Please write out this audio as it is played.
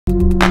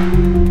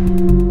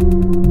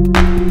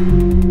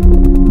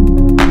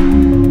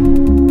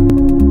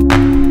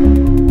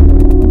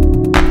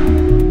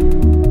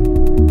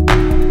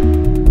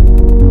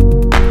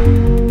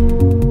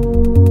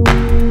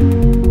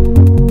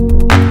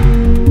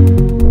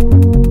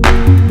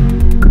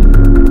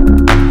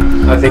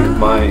think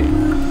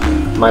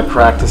my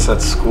practice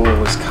at school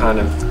was kind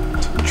of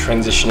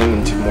transitioning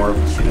into more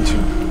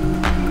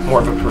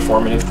of a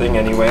performative thing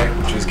anyway,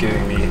 which was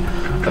giving me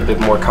a bit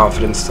more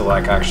confidence to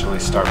like actually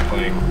start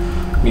playing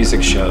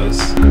music shows.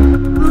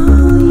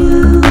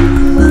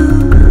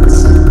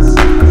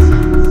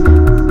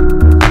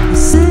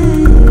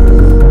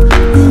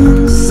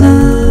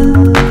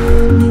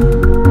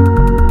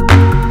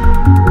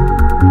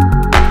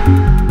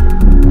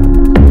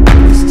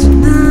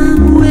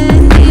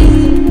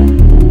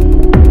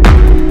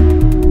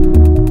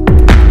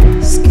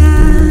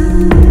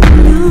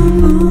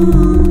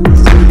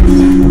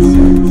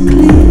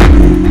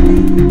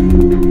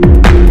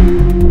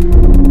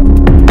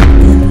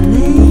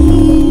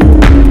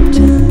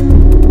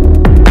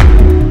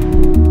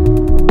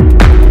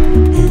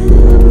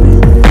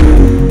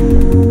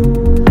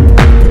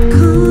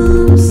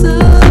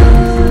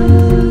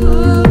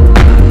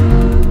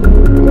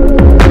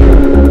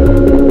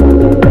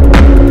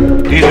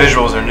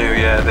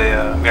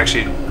 We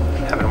actually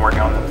have been working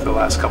on them for the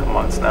last couple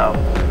months now,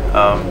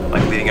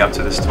 like leading up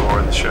to this tour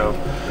and the show.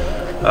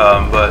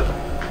 But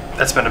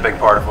that's been a big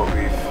part of what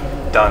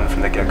we've done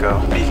from the get-go.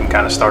 Beacon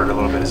kind of started a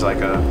little bit as like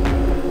a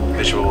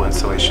visual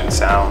installation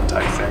sound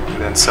type thing,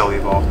 and then slowly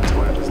evolved into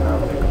what it is now.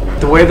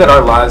 The way that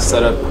our live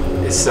setup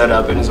is set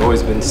up and has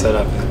always been set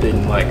up has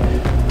been like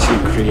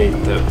to create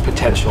the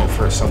potential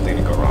for something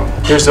to go wrong.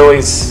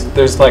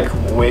 There's like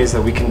ways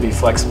that we can be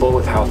flexible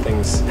with how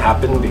things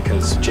happen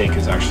because Jake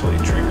is actually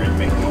triggering,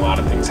 making a lot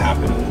of things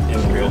happen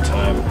in real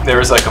time. There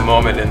was like a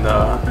moment in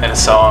a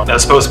song that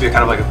was supposed to be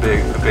kind of like a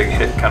big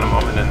hit kind of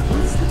moment,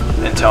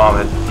 and Tom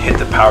had hit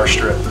the power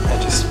strip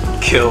and just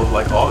killed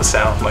like all the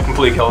sound, like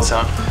completely killed the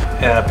sound.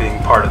 It ended up being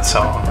part of the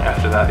song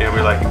after that. Yeah, we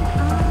were like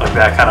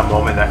that kind of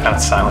moment, that kind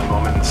of silent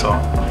moment in the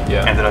song,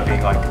 yeah, ended up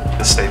being like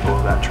the staple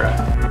of that track.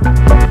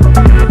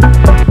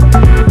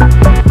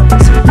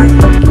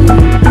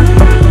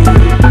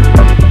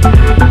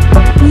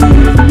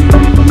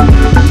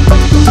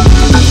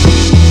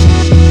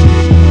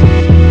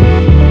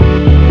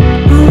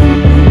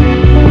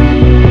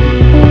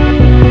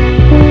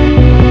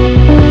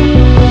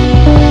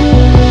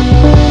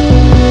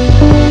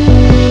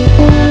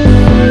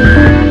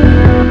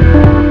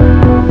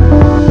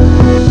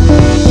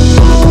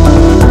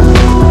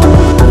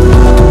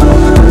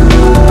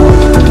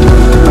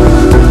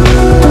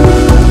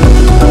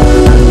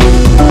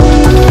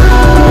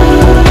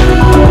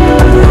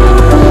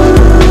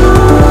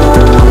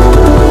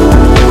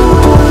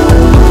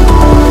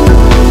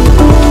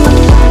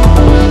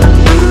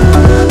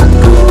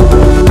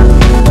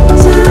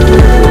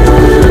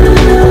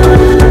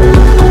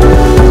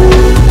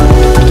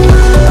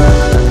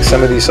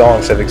 Some of these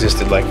songs have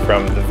existed like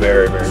from the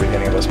very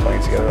beginning of us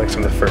playing together, like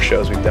some of the first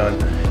shows we've done.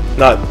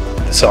 Not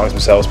the songs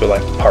themselves, but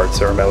like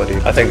parts or a melody.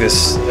 I think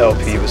this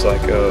LP was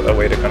like a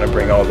way to kind of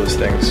bring all those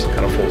things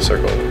kind of full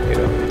circle, you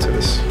know, into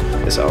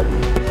this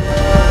album.